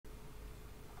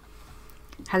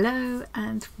Hello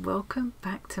and welcome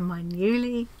back to my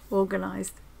newly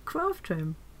organised craft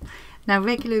room. Now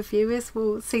regular viewers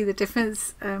will see the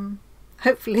difference,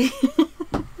 hopefully.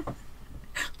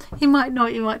 You might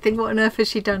not, you might think what on earth has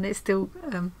she done, it's still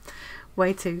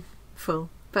way too full.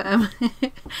 But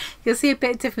you'll see a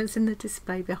bit of difference in the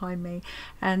display behind me,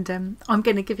 and I'm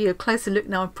going to give you a closer look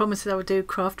now. I promised that I would do a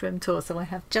craft room tour, so I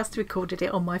have just recorded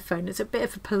it on my phone. It's a bit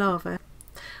of a palaver.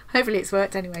 Hopefully it's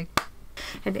worked anyway.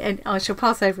 And I shall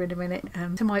pass over in a minute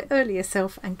to my earlier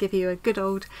self and give you a good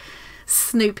old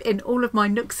snoop in all of my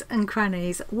nooks and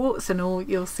crannies, warts and all.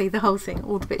 You'll see the whole thing,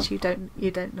 all the bits you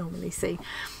don't normally see.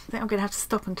 I think I'm going to have to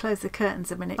stop and close the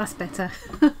curtains a minute. That's better.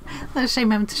 That's a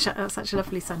shame having to shut out such a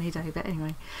lovely sunny day, but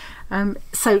anyway.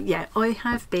 So yeah, I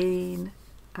have been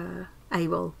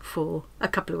AWOL for a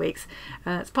couple of weeks.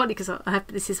 It's partly because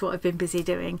this is what I've been busy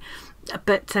doing,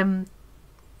 but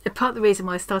part of the reason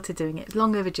why I started doing it is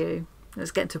long overdue. I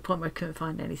was getting to a point where I couldn't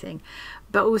find anything,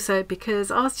 but also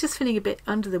because I was just feeling a bit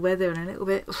under the weather and a little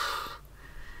bit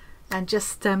and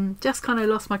just kind of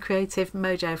lost my creative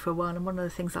mojo for a while. And one of the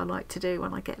things I like to do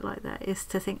when I get like that is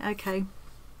to think, okay,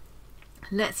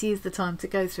 let's use the time to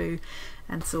go through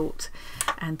and sort.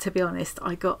 And to be honest,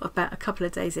 I got about a couple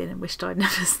of days in and wished I'd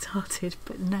never started,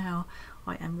 but now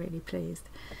I am really pleased.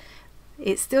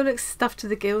 It still looks stuffed to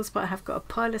the gills, but I have got a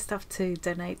pile of stuff to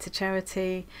donate to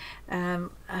charity. A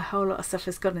whole lot of stuff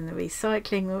has gone in the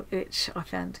recycling, which I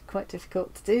found quite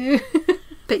difficult to do.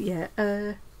 But yeah,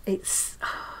 it's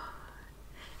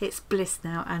bliss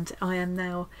now, and I am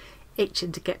now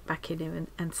itching to get back in here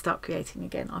and start creating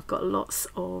again. I've got lots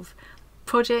of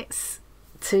projects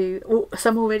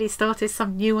some already started,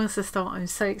 some new ones to start. I'm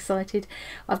so excited.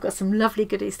 I've got some lovely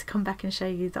goodies to come back and show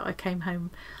you that I came home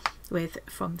with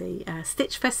from the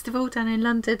Stitch Festival down in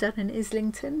London, down in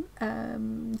Islington,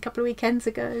 a couple of weekends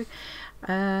ago.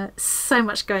 So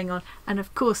much going on, and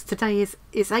of course today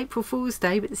is April Fool's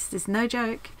Day, but this is no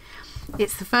joke.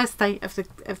 It's the first day of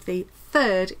the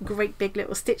third Great Big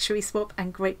Little Stitchery swap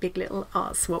and Great Big Little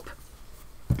art swap.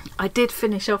 I did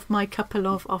finish off my couple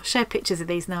of, I'll share pictures of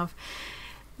these now.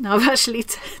 I've actually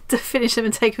to finish them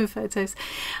and taken photos.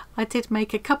 I did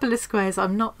make a couple of squares.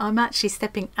 I'm actually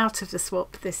stepping out of the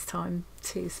swap this time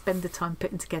to spend the time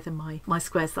putting together my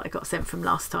squares that I got sent from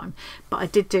last time. But I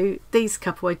did do these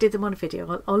couple. I did them on a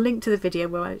video. I'll link to the video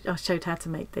where I showed how to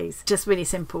make these. Just really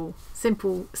simple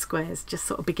squares, just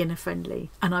sort of beginner friendly.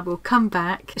 And I will come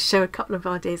back, show a couple of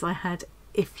ideas I had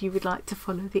if you would like to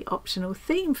follow the optional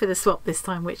theme for the swap this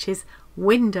time, which is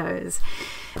windows.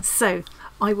 So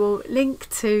I will link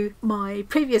to my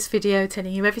previous video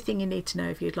telling you everything you need to know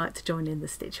if you'd like to join in the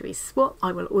Stitchery swap.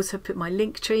 I will also put my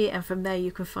Linktree, and from there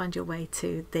you can find your way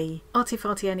to the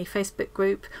Artyfartyannie Facebook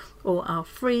group or our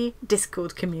free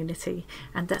Discord community,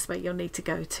 and that's where you'll need to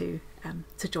go to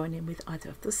join in with either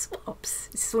of the swaps.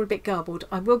 This is all a bit garbled.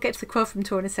 I will get to the craft room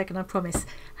tour in a second, I promise.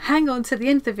 Hang on to the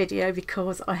end of the video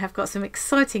because I have got some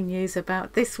exciting news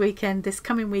about this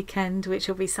coming weekend, which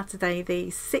will be Saturday the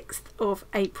 6th of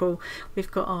April.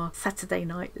 We've got our Saturday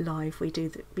night live. We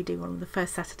do one on the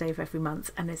first Saturday of every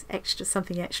month, and there's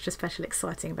something extra special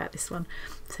exciting about this one.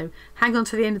 So hang on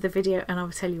to the end of the video and I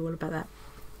will tell you all about that.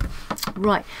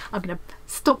 Right, I'm going to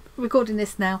stop recording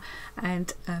this now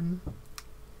and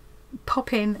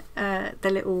pop in the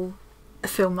little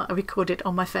film that I recorded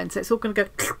on my phone. So it's all going to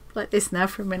go like this now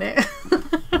for a minute.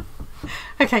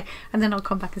 Okay, and then I'll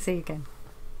come back and see you again.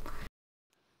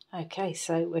 Okay,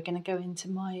 so we're going to go into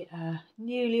my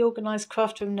newly organised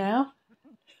craft room now.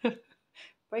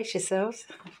 Brace yourselves.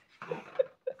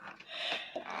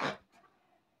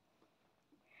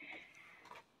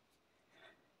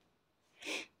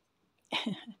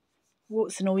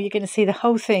 Warts and all, you're going to see the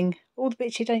whole thing, all the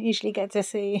bits you don't usually get to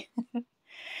see.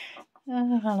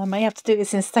 And I may have to do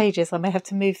this in stages. I may have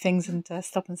to move things and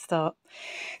stop and start.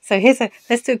 So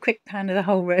let's do a quick pan of the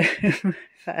whole room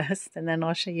first, and then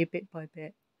I'll show you bit by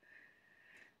bit.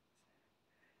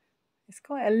 It's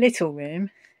quite a little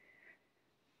room.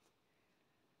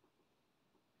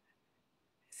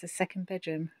 It's a second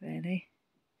bedroom, really.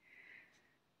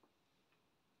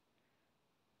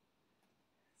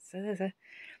 So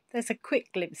there's a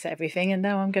quick glimpse at everything, and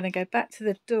now I'm going to go back to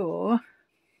the door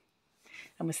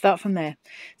and we'll start from there.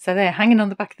 So there, hanging on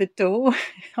the back of the door,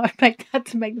 I had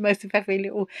to make the most of every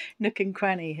little nook and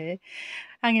cranny here.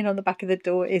 Hanging on the back of the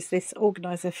door is this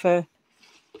organiser for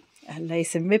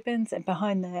lace and ribbons, and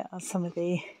behind there are some of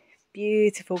the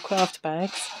beautiful craft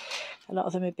bags. A lot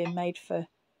of them have been made for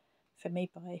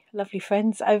me by lovely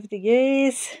friends over the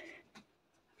years,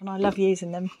 and I love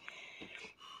using them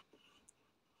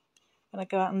when I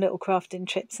go out on little crafting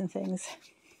trips and things.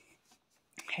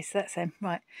 Okay, so that's them,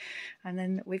 right. And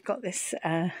then we've got this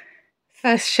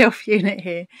first shelf unit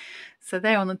here. So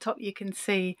there on the top you can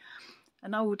see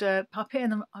an older puppet,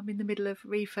 and I'm in the middle of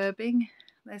refurbing.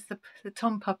 There's the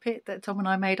Tom puppet that Tom and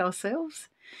I made ourselves,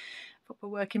 proper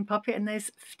working puppet, and there's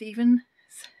Stephen,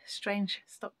 strange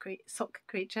sock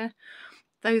creature.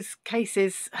 Those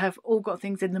cases have all got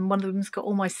things in them. One of them's got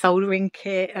all my soldering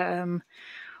kit. I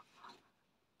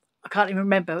can't even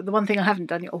remember. The one thing I haven't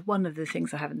done yet, or one of the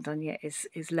things I haven't done yet,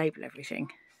 is label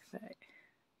everything. But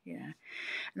yeah,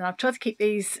 and I've tried to keep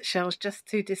these shelves just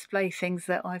to display things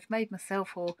that I've made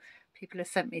myself or people have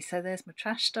sent me. So there's my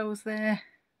trash dolls there.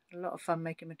 A lot of fun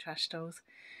making my trash dolls.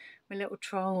 My little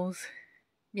trolls.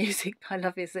 Music. I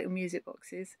love his little music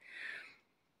boxes.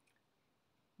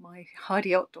 My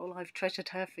Heidi Ott doll. I've treasured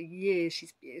her for years.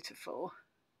 She's beautiful.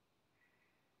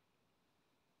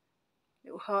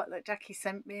 Little heart that Jackie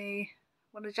sent me.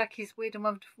 One of Jackie's weird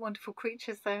and wonderful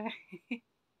creatures there.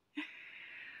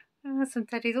 Some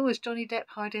teddies. Always Johnny Depp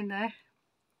hiding there.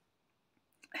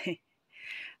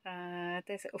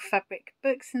 There's little fabric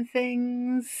books and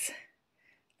things.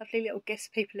 Lovely little gifts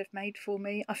people have made for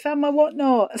me. I found my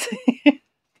whatnot.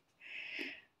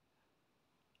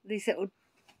 These little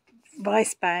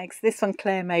rice bags. This one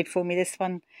Claire made for me. This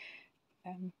one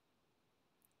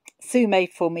Sue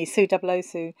made for me. Sue 00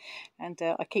 Sue. And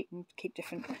I keep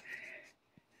different.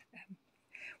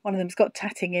 One of them's got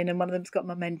tatting in and one of them's got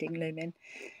my mending loom in.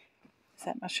 Is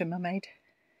that mushroom I made?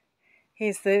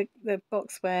 Here's the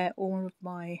box where all of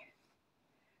my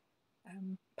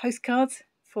postcards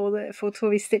for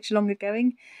Tori Stitch Longer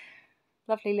Going.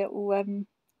 Lovely little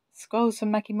scrolls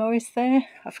from Maggie Morris there.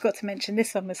 I forgot to mention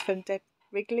this one was from Deb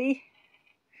Wrigley.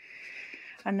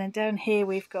 And then down here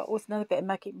we've got also another bit of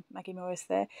Maggie Morris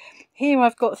there. Here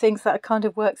I've got things that are kind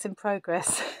of works in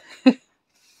progress.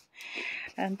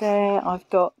 And there I've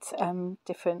got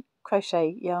different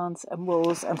crochet yarns and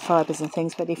wools and fibres and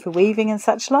things ready for weaving and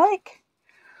such like.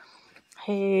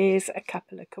 Here's a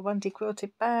couple of Kawundi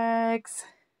quilted bags,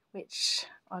 which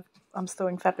I'm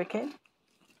storing fabric in.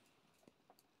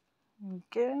 There we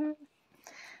go.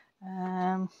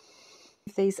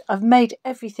 These I've made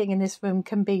everything in this room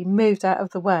can be moved out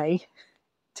of the way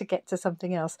to get to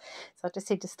something else. So I just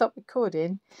need to stop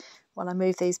recording while I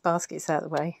move these baskets out of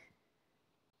the way.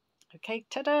 Okay,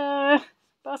 ta-da!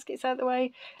 Baskets out of the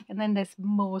way, and then there's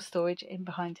more storage in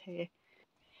behind here.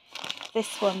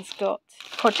 This one's got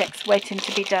projects waiting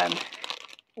to be done.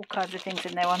 All kinds of things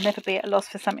in there. I'll never be at a loss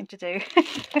for something to do.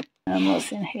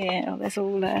 What's in here? Oh, there's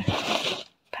all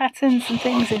patterns and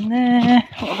things in there.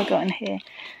 What have I got in here?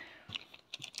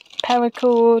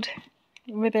 Paracord,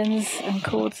 ribbons and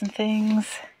cords and things.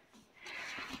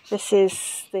 This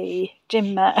is the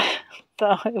gym mat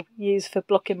that I use for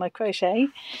blocking my crochet.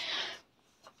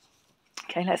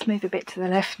 Okay, let's move a bit to the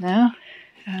left now.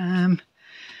 At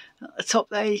the top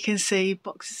there you can see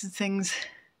boxes and things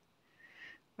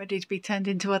ready to be turned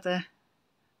into other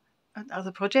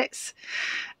projects.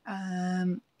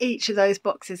 Each of those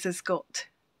boxes has got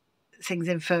things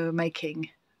in for making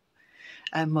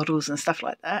models and stuff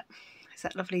like that. It's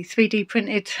that lovely 3D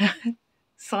printed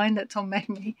sign that Tom made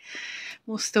me.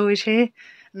 More storage here,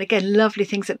 and again lovely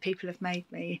things that people have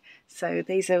made me. So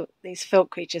these felt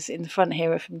creatures in the front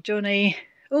here are from Johnny.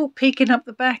 Oh, peeking up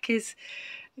the back is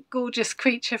a gorgeous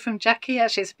creature from Jackie.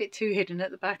 Actually it's a bit too hidden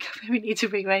at the back. We need to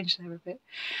rearrange there a bit.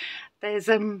 There's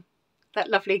that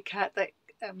lovely cat that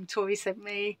Tori sent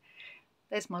me.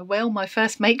 There's my whale, my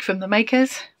first make from the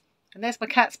makers. And there's my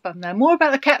cat's bum now. More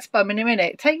about the cat's bum in a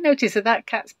minute. Take notice of that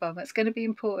cat's bum. That's going to be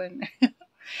important.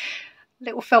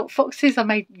 Little felt foxes I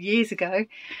made years ago.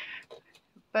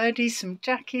 Birdies from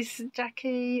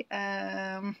Jackie.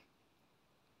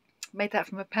 Made that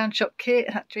from a pound shop kit.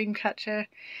 That dream catcher.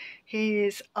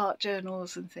 Here's art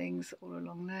journals and things all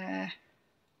along there.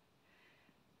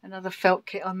 Another felt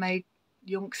kit I made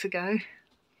yonks ago.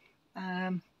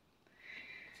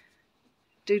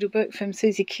 Doodle book from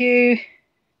Susie Q.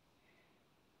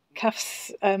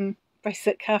 Cuffs,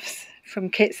 bracelet cuffs from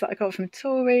kits that I got from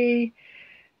Tori.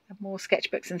 And more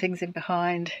sketchbooks and things in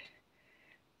behind.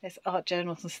 There's art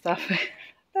journals and stuff.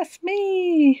 That's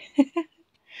me.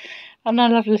 And I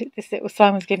love this little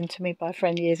sign was given to me by a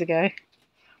friend years ago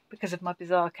because of my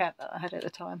bizarre cat that I had at the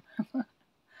time.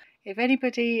 If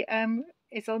anybody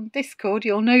is on Discord,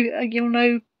 you'll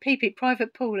know Pee-Pee,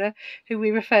 Private Paula, who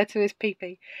we refer to as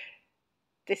Pee-Pee.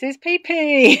 This is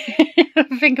Pee-Pee,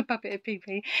 finger puppet of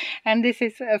Pee-Pee, and this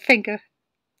is a finger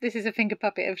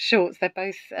puppet of Shorts. They're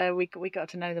both we got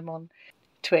to know them on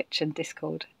Twitch and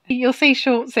Discord. You'll see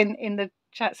Shorts in the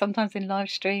chat sometimes in live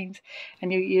streams,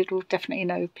 and you'll definitely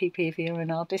know Pee-Pee if you're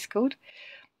in our Discord.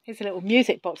 Here's a little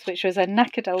music box, which was a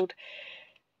knackered old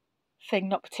thing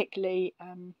not particularly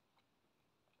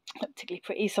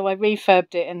pretty, so I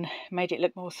refurbed it and made it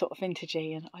look more sort of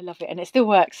vintagey, and I love it, and it still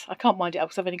works. I can't wind it up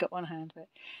because I've only got one hand, but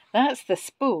that's the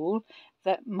spool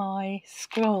that my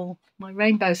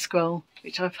rainbow scroll,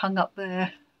 which I've hung up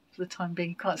there for the time being.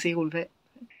 You can't see all of it.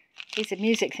 These are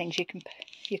music things. You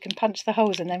can punch the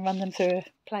holes and then run them through a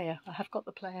player. I have got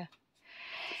the player.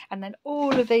 And then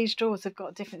all of these drawers have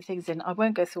got different things in. I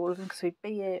won't go through all of them because we'd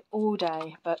be here all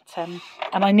day. But and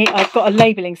I've got a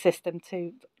labelling system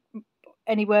too.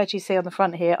 Any words you see on the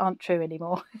front here aren't true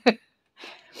anymore.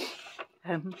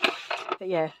 But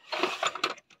yeah,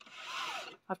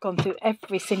 I've gone through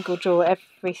every single drawer.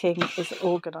 Everything is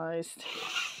organised.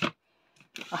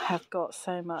 I have got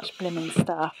so much blimmin'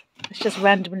 stuff. Let's just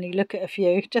randomly look at a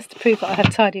few just to prove that I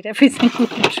have tidied every single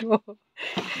drawer.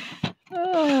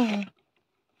 Oh,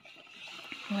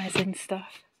 resin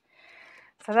stuff.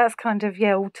 So that's kind of,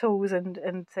 yeah, all tools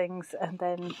and things. And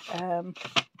then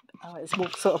it's all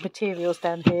sort of materials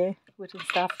down here. Wooden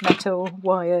stuff, metal,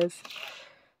 wires,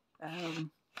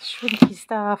 shrinky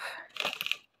stuff,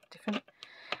 different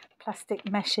plastic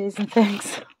meshes and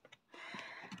things.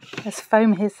 There's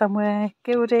foam here somewhere,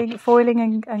 gilding,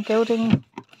 foiling and gilding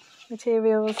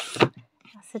materials,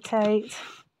 acetate.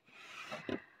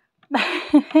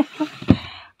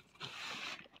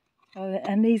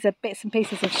 And these are bits and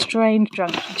pieces of strange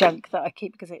junk that I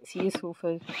keep because it's useful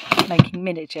for making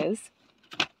miniatures.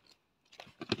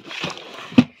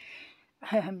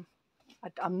 I'm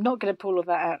not going to pull all of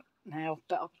that out now,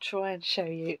 but I'll try and show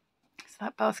you. So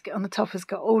that basket on the top has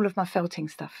got all of my felting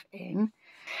stuff in,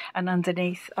 and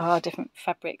underneath are different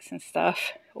fabrics and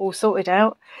stuff all sorted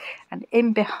out. And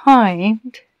in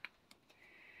behind,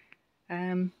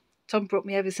 Tom brought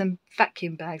me over some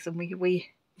vacuum bags, and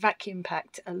we vacuum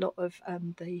packed a lot of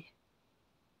the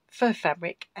fur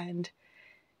fabric and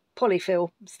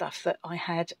polyfill stuff that I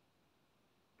had.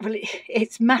 Well,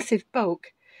 it's massive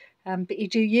bulk. But you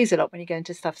do use a lot when you go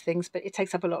into stuff things, but it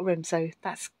takes up a lot of room, so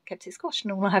that's kept it squashed,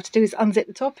 and all I have to do is unzip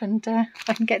the top and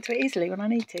I can get to it easily when I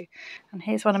need to. And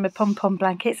here's one of my pom-pom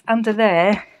blankets. Under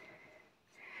there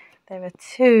are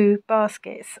 2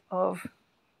 baskets of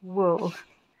wool.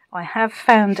 I have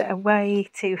found a way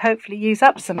to hopefully use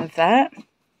up some of that,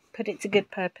 put it to good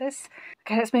purpose.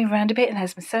 Okay, let's move around a bit, and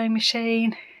there's my sewing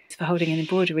machine. It's for holding an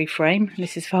embroidery frame, and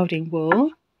this is for holding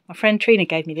wool. My friend Trina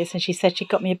gave me this, and she said she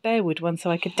got me a bearwood one so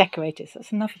I could decorate it. So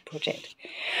that's another project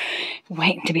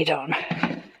waiting to be done.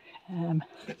 And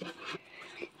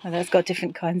that's got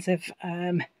different kinds of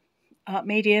art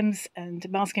mediums and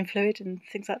masking fluid and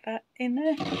things like that in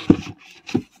there.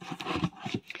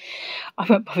 I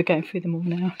won't bother going through them all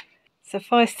now.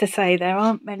 Suffice to say, there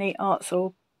aren't many arts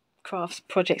or crafts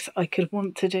projects I could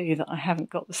want to do that I haven't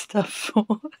got the stuff for.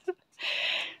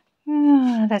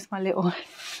 That's my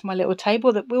little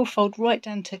table that will fold right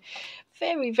down to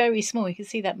very, very small. You can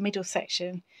see that middle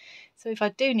section. So if I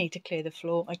do need to clear the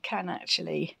floor, I can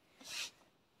actually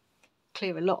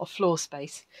clear a lot of floor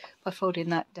space by folding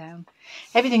that down.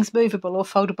 Everything's movable or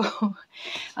foldable.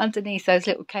 Underneath those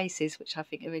little cases, which I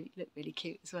think look really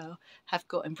cute as well, have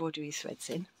got embroidery threads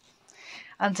in.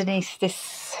 Underneath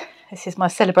this is my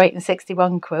Celebrating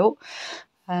 61 quilt.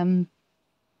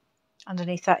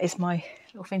 Underneath that is my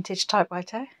little vintage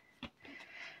typewriter.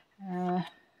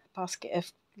 Basket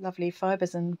of lovely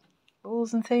fibres and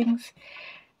balls and things.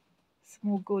 Some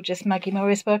more gorgeous Maggie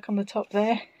Morris work on the top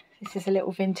there. This is a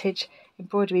little vintage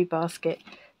embroidery basket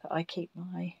that I keep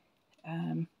my...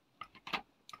 see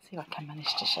if I can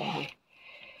manage to show you.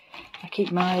 I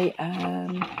keep my...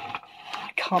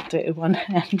 I can't do it with one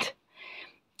hand.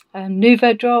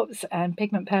 Nouveau drops and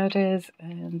pigment powders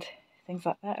and things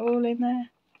like that are all in there.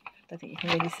 I don't think you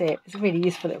can really see it. It's a really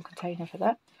useful little container for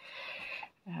that.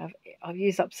 I've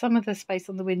used up some of the space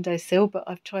on the windowsill, but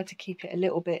I've tried to keep it a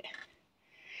little bit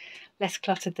less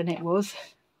cluttered than it was.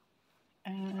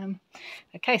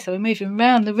 Okay, so we're moving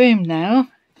around the room now.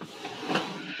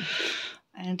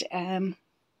 And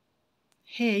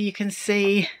here you can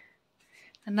see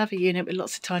another unit with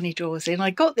lots of tiny drawers in.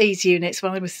 I got these units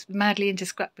when I was madly into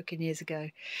scrapbooking years ago,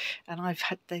 and I've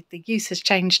had the use has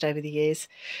changed over the years.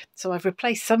 So I've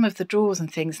replaced some of the drawers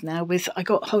and things now with, I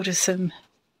got hold of some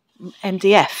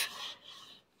MDF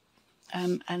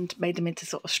and made them into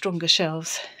sort of stronger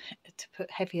shelves to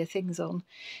put heavier things on.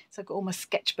 So I've got all my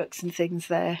sketchbooks and things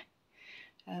there.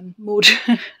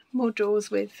 More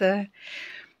drawers with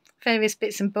various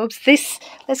bits and bobs.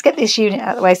 Let's get this unit out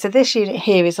of the way. So this unit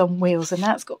here is on wheels, and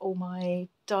that's got all my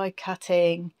die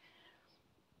cutting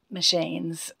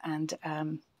machines and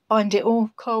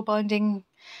coil binding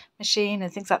machine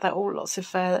and things like that. All lots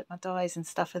of my dies and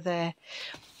stuff are there.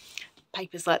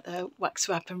 papers like the wax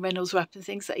wrap and Reynolds wrap and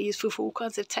things that are useful for all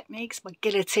kinds of techniques. My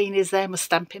guillotine is there, my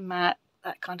stamping mat,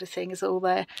 that kind of thing is all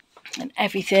there, and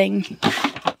everything.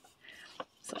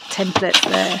 So templates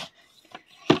there,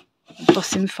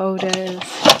 embossing folders.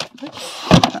 Oops,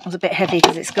 that was a bit heavy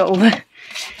because it's got all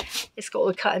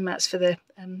the cutting mats for the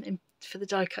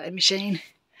die cutting machine.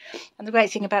 And the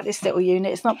great thing about this little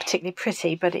unit, it's not particularly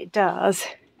pretty, but it does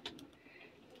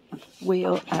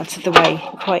wheel out of the way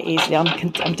quite easily.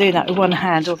 I'm doing that with one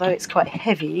hand, although it's quite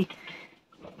heavy.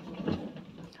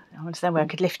 I understand where I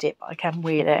could lift it, but I can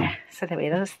wheel it. So there we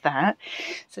go, that's that.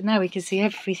 So now we can see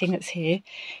everything that's here.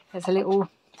 There's a little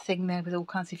thing there with all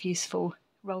kinds of useful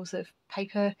rolls of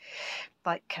paper,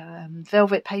 like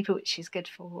velvet paper, which is good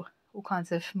for all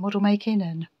kinds of model making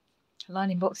and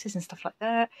lining boxes and stuff like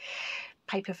that.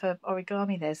 Paper for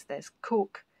origami, there's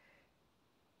cork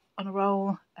on a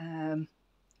roll,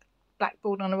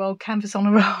 blackboard on a roll, canvas on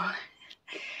a roll,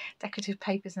 decorative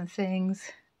papers and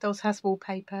things, doll's house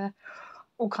wallpaper,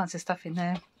 all kinds of stuff in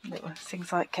there. Little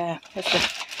things like there's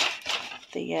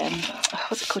the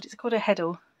what's it called? It's called a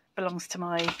heddle. Belongs to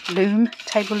my loom,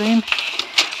 table loom.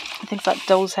 And things like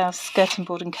doll's house skirting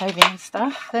board and coving and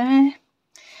stuff there.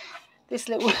 This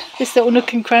little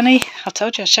nook and cranny. I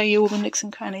told you I'd show you all the nooks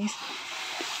and crannies.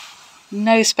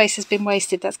 No space has been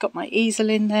wasted. That's got my easel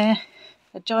in there.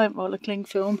 A giant roll of cling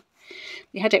film.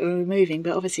 We had it when we were moving,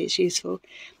 but obviously it's useful.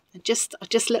 I just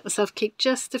let myself keep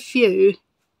just a few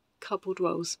cardboard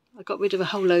rolls. I got rid of a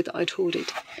whole load that I'd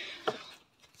hoarded.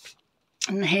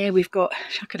 And here we've got,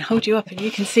 I can hold you up and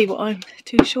you can see what I'm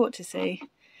too short to see.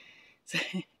 So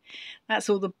that's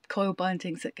all the coil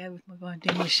bindings that go with my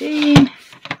binding machine.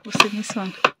 What's in this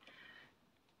one?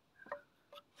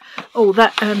 Oh,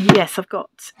 that, yes, I've got,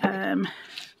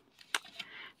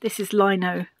 this is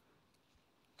lino.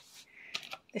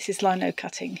 This is lino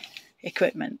cutting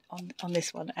equipment on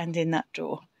this one and in that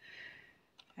drawer.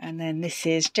 And then this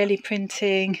is jelly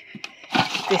printing.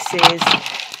 This is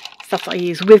stuff that I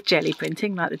use with jelly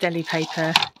printing, like the deli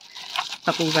paper,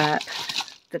 bubble wrap,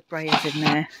 the brayers in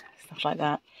there, stuff like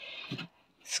that.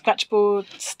 Scratchboard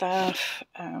stuff,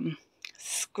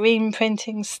 screen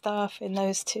printing stuff in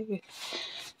those two.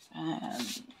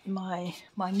 My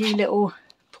new little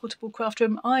portable craft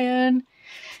room iron,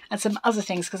 and some other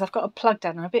things because I've got a plug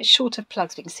down there. I'm a bit short of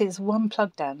plugs, but you can see there's one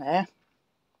plug down there.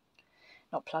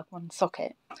 Not plug, one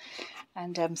socket.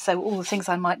 And so all the things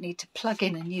I might need to plug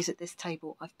in and use at this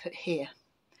table I've put here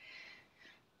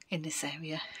in this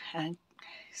area. And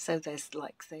so there's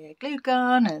like the glue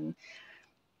gun and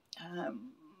a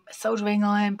soldering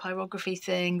iron, pyrography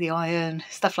thing, the iron,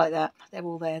 stuff like that. They're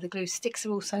all there. The glue sticks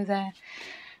are also there.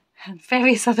 And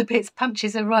various other bits.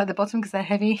 Punches are right at the bottom because they're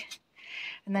heavy.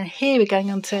 And then here we're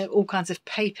going on to all kinds of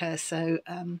paper. So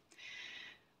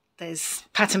there's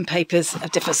pattern papers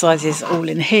of different sizes all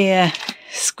in here.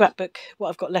 Scrapbook, what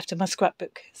I've got left of my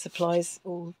scrapbook supplies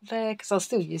all there because I'll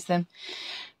still use them.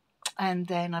 And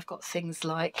then I've got things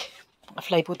like,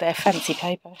 I've labelled there fancy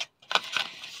paper.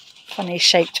 Funny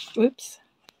shaped,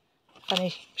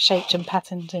 funny shaped and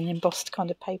patterned and embossed kind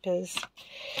of papers.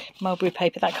 Mulberry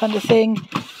paper, that kind of thing.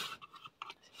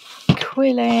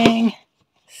 Quilling,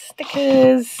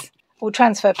 stickers, all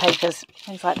transfer papers,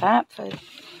 things like that for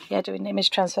doing image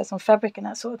transfers on fabric and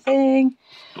that sort of thing.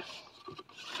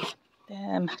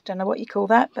 Don't know what you call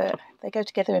that, but they go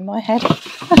together in my head.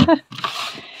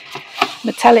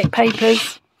 Metallic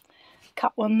papers,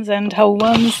 cut ones and whole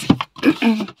ones.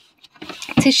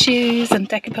 Tissues and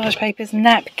decoupage papers,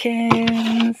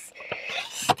 napkins,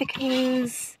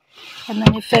 stickers, and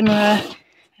then ephemera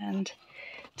and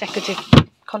decorative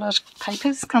collage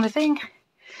papers kind of thing.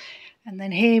 And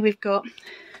then here we've got,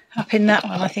 up in that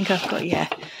one, I think I've got,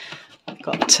 I've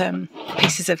got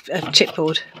pieces of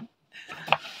chipboard,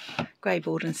 grey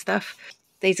board and stuff.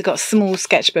 These have got small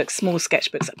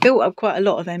sketchbooks. I built up quite a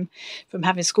lot of them from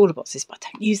having smaller boxes, but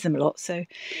I don't use them a lot, so I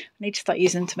need to start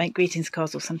using them to make greetings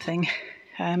cards or something.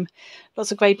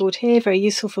 Lots of grey board here, very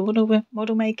useful for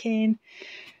model making.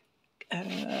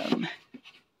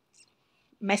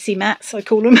 Messy mats, I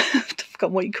call them. I've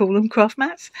forgotten what you call them, craft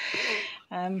mats.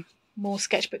 More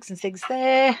sketchbooks and things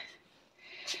there.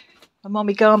 My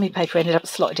momigami paper ended up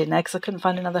slotted in there because I couldn't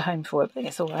find another home for it, but I think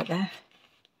it's all right there.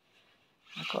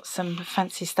 I've got some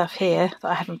fancy stuff here that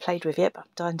I haven't played with yet, but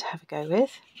I'm dying to have a go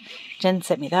with. Jen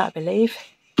sent me that, I believe.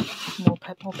 More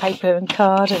paper and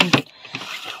card and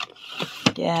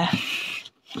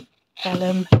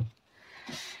vellum.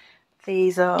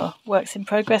 These are works in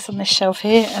progress on this shelf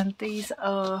here, and these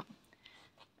are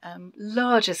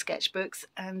larger sketchbooks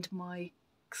and my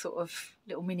sort of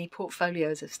little mini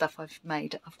portfolios of stuff I've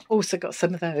made. I've also got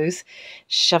some of those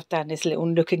shoved down this little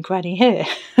nook and cranny here.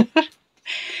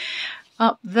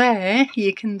 Up there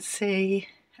you can see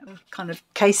kind of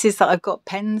cases that I've got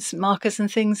pens, markers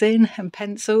and things in, and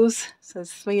pencils. So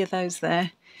there's 3 of those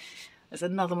there. There's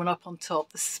another one up on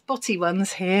top. The spotty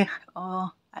ones here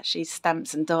are actually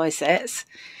stamps and die sets.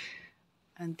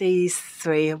 And these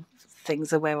 3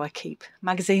 things are where I keep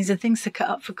magazines and things to cut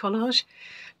up for collage.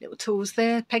 Little tools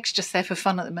there. Peg's just there for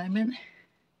fun at the moment.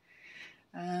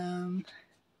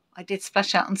 I did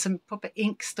splash out on some proper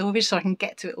ink storage so I can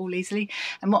get to it all easily.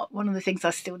 And one of the things I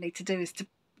still need to do is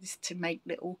to make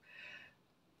little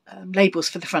labels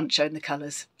for the front showing the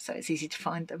colours, so it's easy to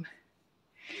find them.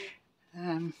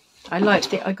 I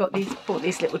liked it. I bought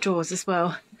these little drawers as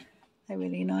well. They're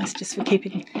really nice just for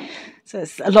keeping. So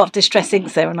there's a lot of distress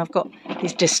inks there, and I've got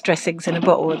these distress inks in a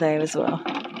bottle there as well.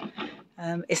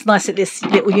 It's nice that this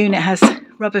little unit has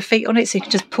rubber feet on it, so you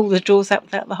can just pull the drawers out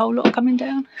without the whole lot coming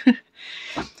down.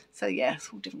 So yeah, it's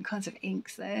all different kinds of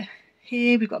inks there.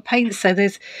 Here we've got paints, so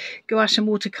there's gouache and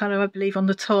watercolour, I believe, on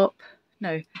the top.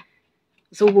 No,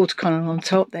 it's all watercolour on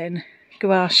top, then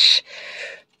gouache,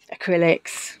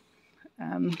 acrylics,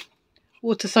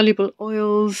 water-soluble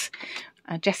oils,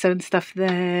 gesso and stuff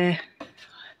there.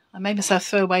 I made myself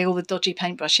throw away all the dodgy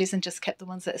paintbrushes and just kept the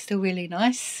ones that are still really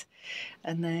nice.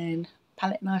 And then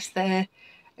palette knives there,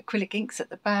 acrylic inks at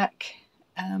the back,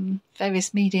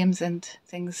 various mediums and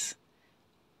things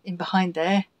in behind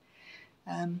there.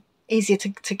 Easier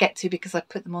to get to because I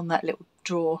put them on that little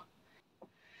drawer.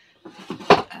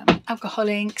 Alcohol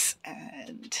inks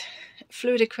and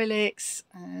fluid acrylics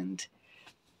and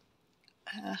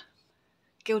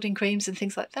gilding creams and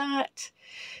things like that.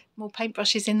 More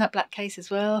paintbrushes in that black case as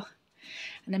well.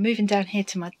 And then moving down here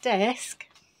to my desk,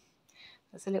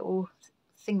 there's a little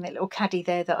thing, that little caddy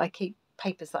there that I keep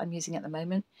papers that I'm using at the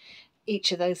moment.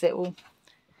 Each of those little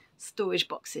storage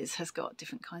boxes has got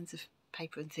different kinds of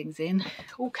paper and things in,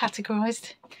 all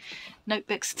categorised.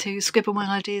 Notebooks to scribble my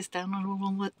ideas down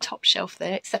on the top shelf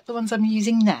there, except the ones I'm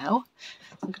using now.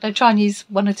 I'm going to try and use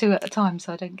 1 or 2 at a time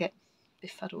so I don't get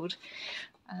befuddled.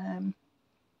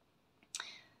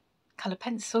 Colour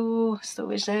pencil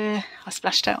storage there. I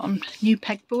splashed out on new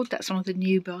pegboard, that's one of the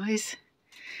new buys.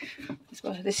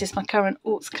 This is my current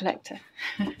Orts collector.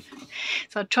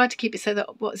 So I've tried to keep it so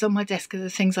that what's on my desk are the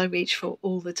things I reach for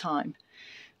all the time,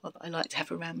 or that I like to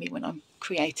have around me when I'm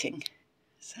creating.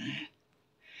 So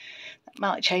that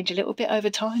might change a little bit over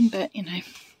time, but you know.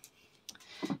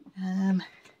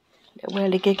 Little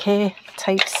whirligig here,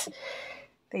 tapes.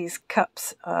 These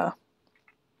cups are,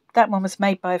 that one was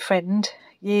made by a friend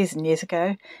years and years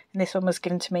ago, and this one was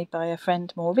given to me by a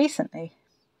friend more recently.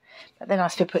 But then I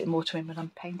still put water in when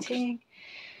I'm painting.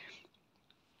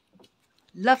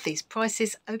 Love these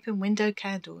prices. Open window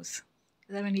candles.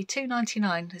 They're only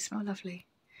 $2.99. They smell lovely.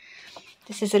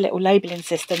 This is a little labelling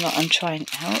system that I'm trying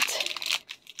out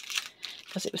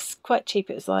because it was quite cheap.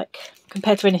 It was like,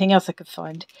 compared to anything else I could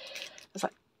find, it was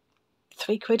like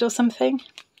 £3 or something.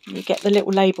 You get the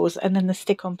little labels and then the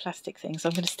stick-on plastic things. So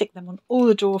I'm going to stick them on all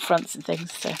the drawer fronts and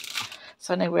things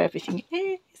so I know where everything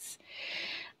is.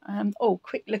 Oh,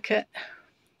 quick look at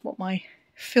what my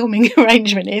filming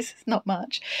arrangement is. It's not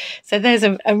much. So there's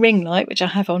a ring light which I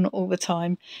have on all the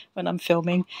time when I'm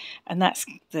filming, and that's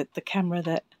the camera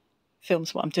that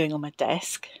films what I'm doing on my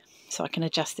desk. So I can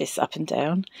adjust this up and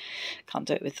down. Can't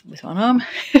do it with one arm.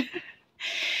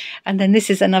 And then this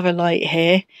is another light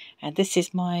here, and this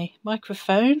is my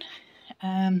microphone,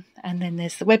 and then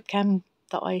there's the webcam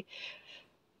that I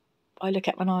look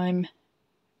at when I'm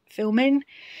filming,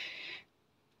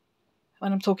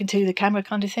 when I'm talking to the camera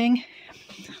kind of thing.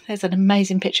 There's an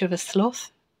amazing picture of a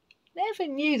sloth.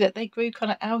 Never knew that they grew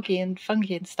kind of algae and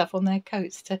fungi and stuff on their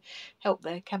coats to help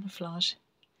their camouflage.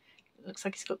 It looks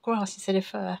like it's got grass instead of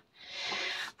fur.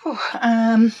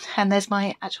 And there's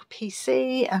my actual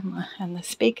PC and the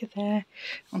speaker there.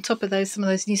 On top of those, some of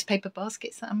those newspaper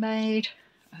baskets that I made.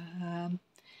 A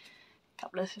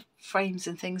couple of frames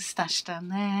and things stashed down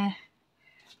there.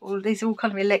 All these are all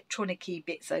kind of electronic-y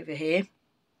bits over here.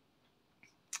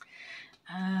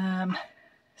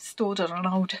 Stored on an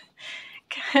old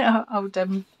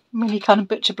mini kind of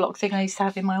butcher block thing I used to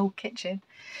have in my old kitchen.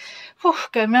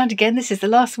 Going round again. This is the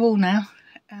last wall now.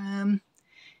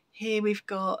 Here we've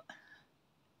got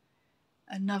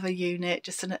another unit,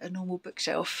 just a normal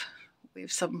bookshelf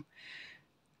with some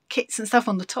kits and stuff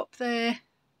on the top there.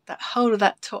 That whole of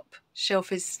that top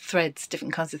shelf is threads,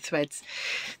 different kinds of threads.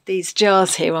 These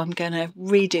jars here, I'm going to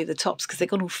redo the tops because they've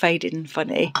gone all faded and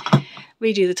funny.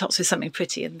 Redo the tops with something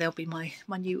pretty, and they'll be my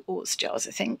new Orts jars,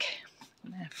 I think.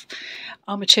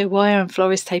 Armature wire and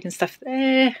florist tape and stuff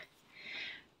there.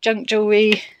 Junk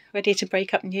jewellery ready to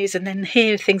break up and use, and then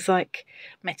here things like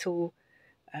metal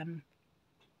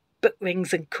book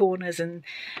rings and corners and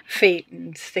feet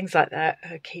and things like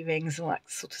that, key rings and all that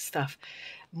sort of stuff.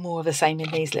 More of the same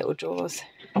in these little drawers.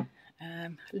 I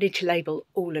need to label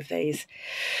all of these.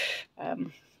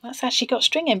 That's actually got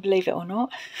string in, believe it or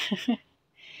not.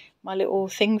 My little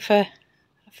thing for,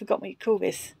 I forgot what you call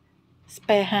this,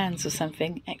 spare hands or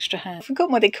something, extra hands. I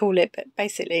forgot what they call it, but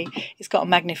basically it's got a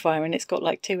magnifier and it's got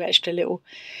like 2 extra little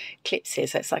clips here,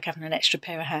 so it's like having an extra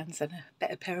pair of hands and a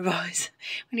better pair of eyes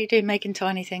when you're doing making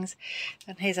tiny things.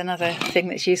 And here's another thing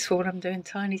that's useful when I'm doing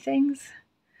tiny things.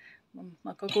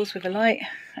 My goggles with a light.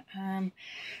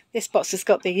 This box has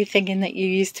got the thing in that you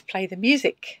use to play the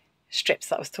music strips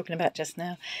that I was talking about just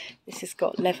now. This has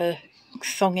got leather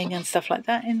thonging and stuff like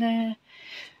that in there.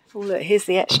 Oh look, here's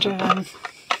the extra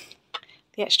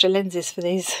lenses for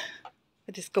this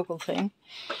goggle thing.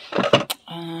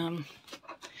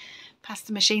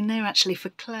 Pasta machine there actually for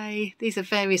clay. These are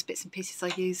various bits and pieces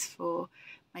I use for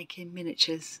making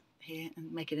miniatures here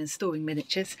and making and storing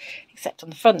miniatures, except on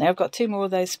the front there I've got 2 more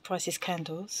of those Price's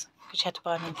candles, which you had to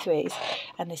buy them in 3s,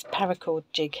 and this paracord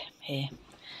jig here.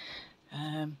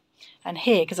 And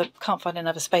here, because I can't find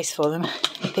another space for them,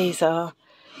 these are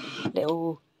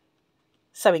little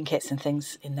sewing kits and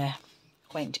things in there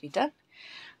waiting to be done.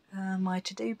 My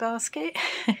to-do basket,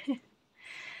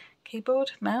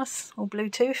 keyboard, mouse, all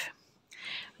Bluetooth.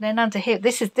 And then under here,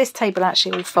 this table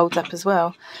actually all folds up as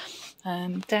well.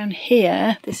 Down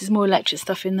here, this is more electric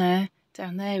stuff in there.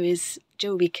 Down there is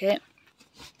jewellery kit.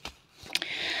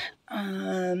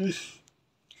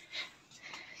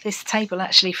 This table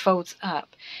actually folds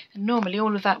up, and normally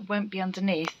all of that won't be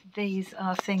underneath. These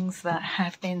are things that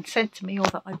have been sent to me or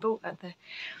that I bought at the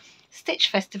Stitch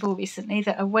Festival recently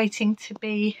that are waiting to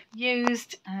be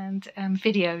used and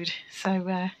videoed.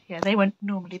 So yeah, they won't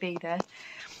normally be there.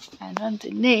 And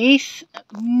underneath,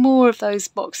 more of those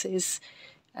boxes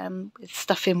with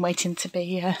stuff in waiting to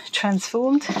be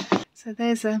transformed. So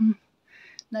there's a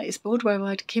notice board where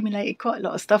I'd accumulated quite a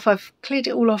lot of stuff. I've cleared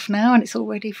it all off now and it's all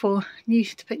ready for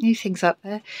to put new things up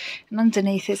there. And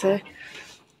underneath is a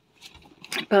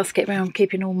basket around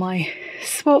keeping all my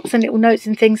swaps and little notes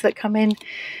and things that come in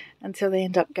until they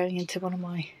end up going into one of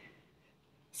my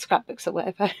scrapbooks or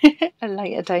whatever at a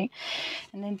later date.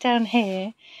 And then down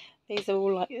here, these are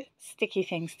all like sticky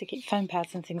things, sticky foam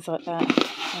pads and things like that,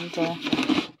 and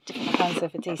different kinds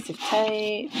of adhesive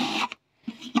tape.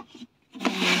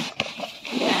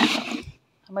 Yeah,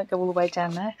 I won't go all the way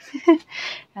down there.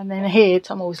 And then here,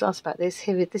 Tom always laughs about this.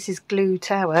 Here, this is glue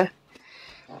tower.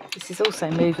 This is also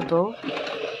movable,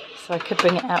 so I could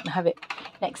bring it out and have it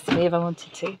next to me if I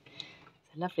wanted to.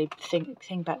 It's a lovely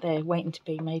thing back there, waiting to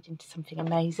be made into something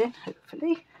amazing,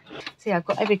 hopefully. So yeah, I've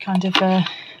got every kind of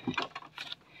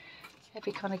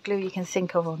glue you can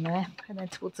think of on there, and then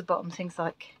towards the bottom things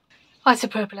like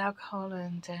isopropyl alcohol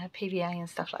and PVA and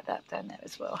stuff like that down there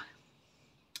as well.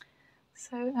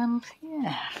 So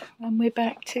yeah, and we're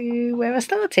back to where I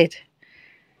started.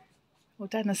 Well,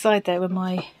 down the side there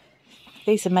were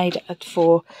these are made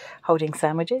for holding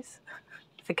sandwiches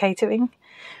for catering,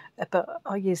 but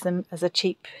I use them as a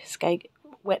cheapskate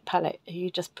wet palette. You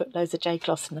just put loads of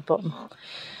J-cloths in the bottom,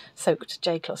 soaked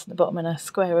J-cloths in the bottom, and a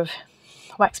square of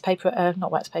wax paper,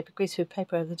 not wax paper, greaseproof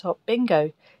paper over the top.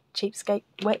 Bingo! Cheapskate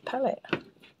wet palette.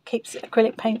 Keeps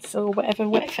acrylic paints or whatever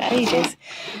wet for ages.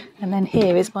 And then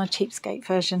here is my cheapskate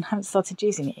version. I haven't started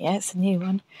using it yet, it's a new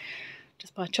one.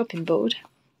 Just by a chopping board.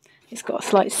 It's got a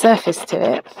slight surface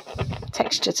to it,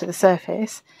 texture to the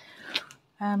surface.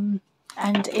 And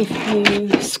if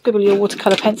you scribble your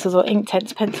watercolour pencils or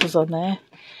Inktense pencils on there,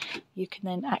 you can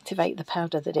then activate the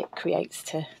powder that it creates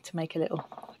to make a little,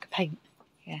 like a paint.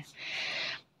 Yeah.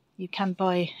 You can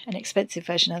buy an expensive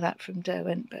version of that from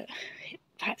Derwent, but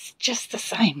that's just the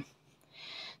same.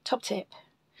 Top tip.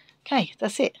 Okay,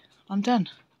 that's it. I'm done.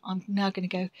 I'm now going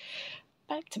to go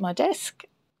back to my desk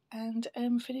and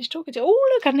finish talking to you. Oh,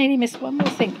 look, I nearly missed one more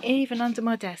thing. Even under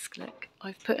my desk, look,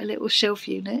 I've put a little shelf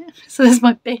unit. So there's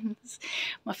my bins,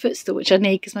 my footstool, which I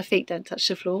need because my feet don't touch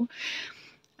the floor.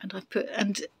 And I've put,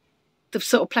 and the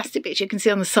sort of plastic bits you can see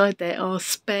on the side there are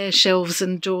spare shelves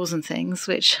and drawers and things,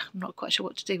 which I'm not quite sure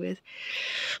what to do with,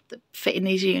 that fit in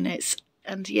these units.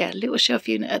 And yeah, little shelf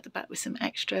unit at the back with some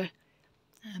extra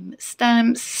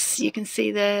stamps. You can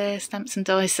see there, stamps and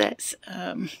die sets.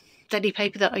 Jelly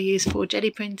paper that I use for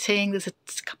jelly printing. There's a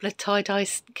couple of tie-dye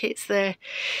kits there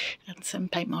and some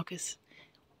paint markers.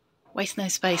 Waste no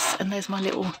space. And there's my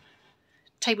little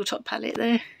tabletop palette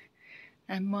there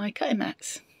and my cutting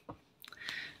mats.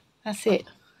 That's it.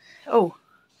 Oh,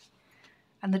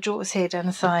 and the drawers here down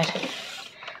the side.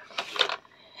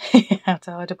 How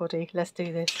to hide a body. Let's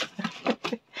do this.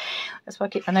 That's why I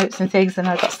keep my notes and things, and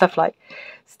I've got stuff like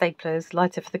staplers,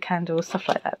 lighter for the candles, stuff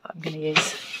like that I'm going to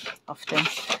use often.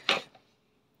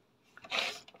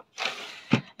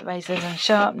 Erasers and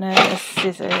sharpeners,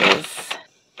 scissors,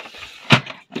 and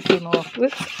a few more.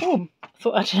 Whoops, oh, I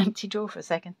thought I had an empty drawer for a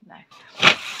second. No.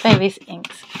 Various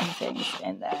inks and things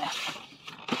in there.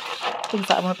 Things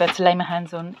that I want to be able to lay my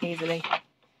hands on easily.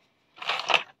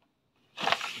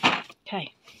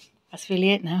 Okay, that's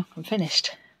really it now. I'm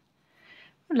finished.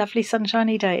 What a lovely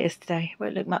sunshiny day it is today.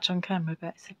 Won't look much on camera,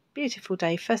 but it's a beautiful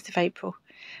day, 1st of April.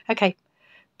 Okay,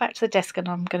 back to the desk, and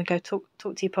I'm going to go talk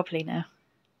to you properly now.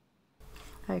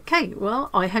 Okay, well,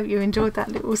 I hope you enjoyed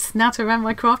that little snout around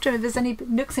my craft room. If there's any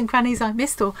nooks and crannies I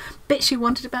missed or bits you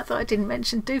wanted about that I didn't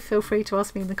mention, do feel free to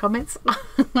ask me in the comments.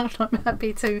 I'm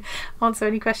happy to answer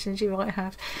any questions you might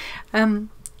have.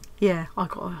 Yeah, I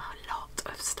got a lot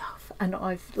of stuff, and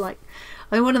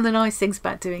one of the nice things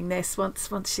about doing this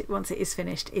once it is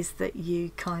finished is that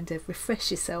you kind of refresh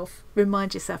yourself,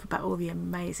 remind yourself about all the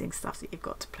amazing stuff that you've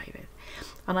got to play with.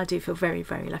 And I do feel very,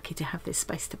 very lucky to have this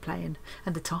space to play in,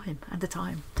 and the time.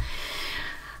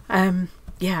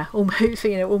 Yeah, all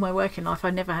my working life,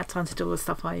 I never had time to do all the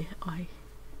stuff that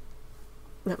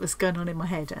was going on in my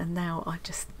head, and now I'm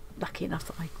just lucky enough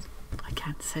that I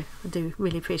can. So I do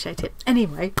really appreciate it.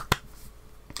 Anyway,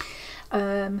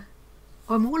 I'm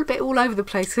all a bit all over the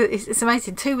place. It's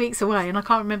amazing. 2 weeks away, and I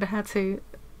can't remember how to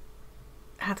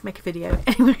make a video.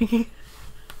 Anyway.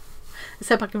 Let's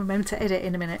hope I can remember to edit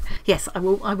in a minute. Yes, I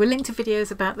will link to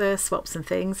videos about the swaps and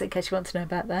things in case you want to know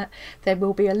about that. There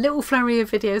will be a little flurry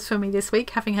of videos from me this week,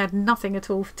 having had nothing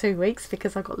at all for 2 weeks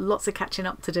because I've got lots of catching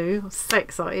up to do. I'm so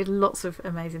excited, lots of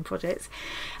amazing projects.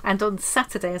 And on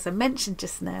Saturday, as I mentioned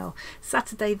just now,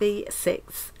 Saturday the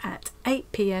 6th at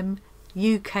 8 PM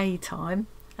UK time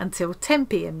until 10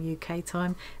 PM UK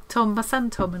time, my son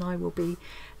Tom and I will be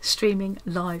streaming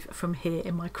live from here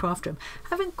in my craft room.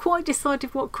 Haven't quite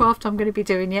decided what craft I'm going to be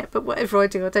doing yet, but whatever I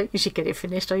do, I don't usually get it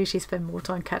finished. I usually spend more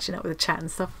time catching up with the chat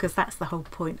and stuff, because that's the whole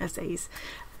point of these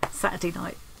Saturday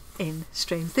night in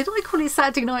streams. Did I call it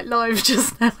Saturday Night Live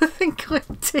just now? I think I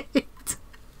did.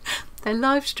 They're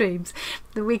live streams,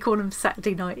 then we call them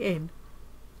Saturday Night In.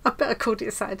 I bet I called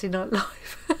it Saturday Night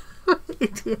Live.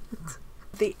 Idiot.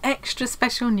 The extra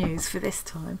special news for this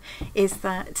time is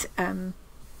that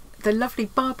the lovely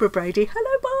Barbara Brady,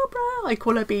 hello Barbara, I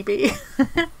call her BB,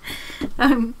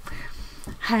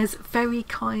 has very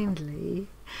kindly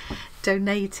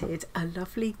donated a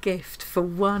lovely gift for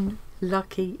one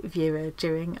lucky viewer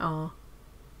during our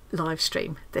live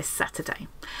stream this Saturday.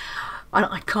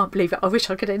 I can't believe it. I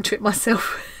wish I could enter it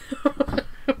myself.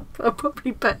 I probably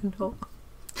better not,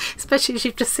 especially as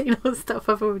you've just seen all the stuff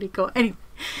I've already got.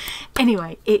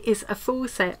 Anyway, it is a full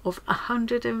set of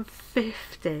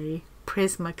 150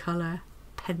 Prismacolor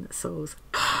pencils.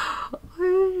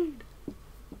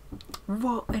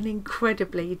 What an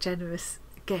incredibly generous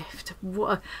gift.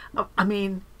 I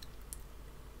mean,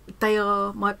 they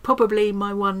are probably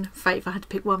my one favourite. I had to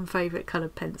pick one favourite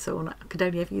coloured pencil, and I could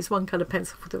only ever use one coloured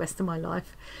pencil for the rest of my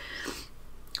life.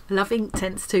 I love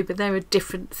Inktense too, but they're a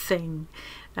different thing.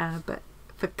 But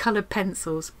for coloured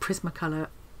pencils, Prismacolor,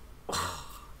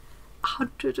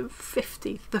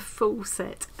 150, the full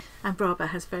set. And Barbara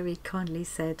has very kindly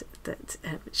said that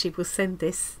she will send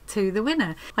this to the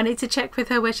winner. I need to check with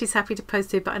her where she's happy to post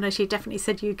to, but I know she definitely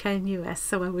said UK and US,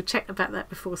 so I will check about that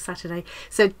before Saturday.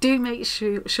 So do make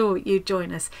sure you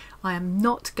join us. I am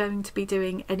not going to be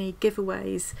doing any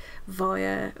giveaways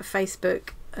via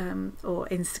Facebook or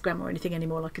Instagram or anything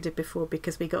anymore like I did before,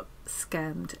 because we got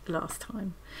scammed last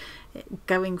time.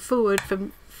 Going forward,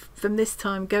 from this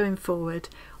time going forward,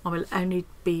 I will only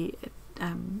be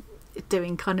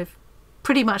doing kind of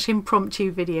pretty much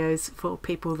impromptu videos for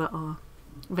people that are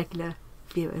regular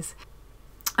viewers.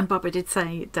 And Barbara did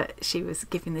say that she was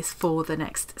giving this for the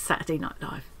next Saturday Night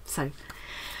Live. So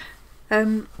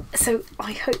so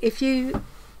I hope, if you,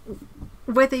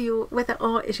 whether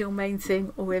art is your main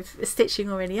thing, or if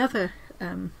stitching or any other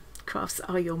crafts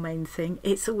are your main thing,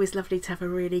 it's always lovely to have a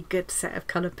really good set of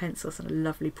coloured pencils and a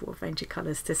lovely broad range of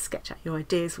colours to sketch out your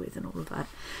ideas with and all of that.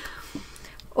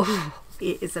 Oh,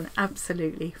 it is an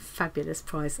absolutely fabulous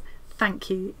prize. Thank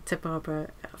you to Barbara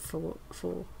for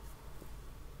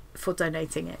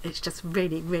donating it. It's just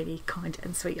really, really kind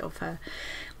and sweet of her.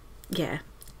 Yeah,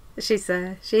 she's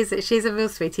a real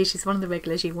sweetie. She's one of the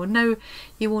regulars. You will know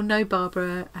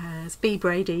Barbara as B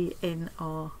Brady in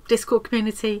our Discord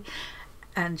community,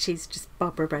 and she's just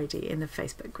Barbara Brady in the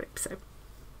Facebook group. So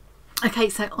okay,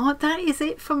 so that is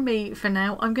it from me for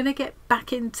now. I'm going to get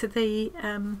back into the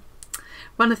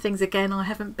one of the things, again,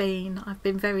 I've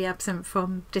been very absent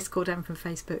from Discord and from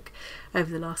Facebook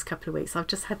over the last couple of weeks. I've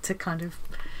just had to kind of,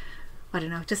 I don't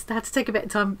know, just had to take a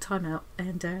bit of time out,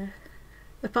 and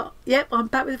but yep, I'm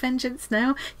back with a vengeance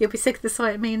now. You'll be sick of the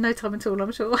sight of me in no time at all,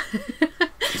 I'm sure.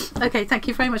 Okay, thank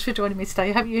you very much for joining me today.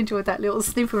 I hope you enjoyed that little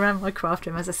snoop around my craft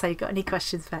room. As I say, got any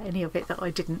questions about any of it that I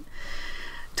didn't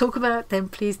talk about, then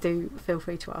please do feel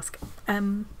free to ask.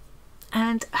 And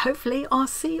hopefully I'll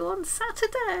see you on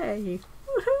Saturday.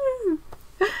 Woohoo!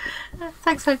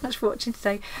 Thanks so much for watching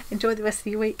today. Enjoy the rest of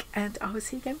your week, and I will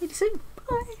see you again really soon.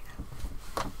 Bye.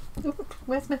 Oh,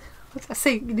 where's my... I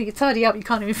see, you need to tidy up, you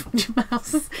can't even find your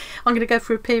mouse. I'm going to go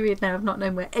through a period now of not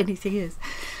knowing where anything is.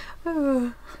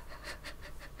 Oh.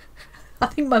 I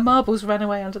think my marbles ran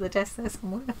away under the desk there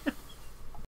somewhere.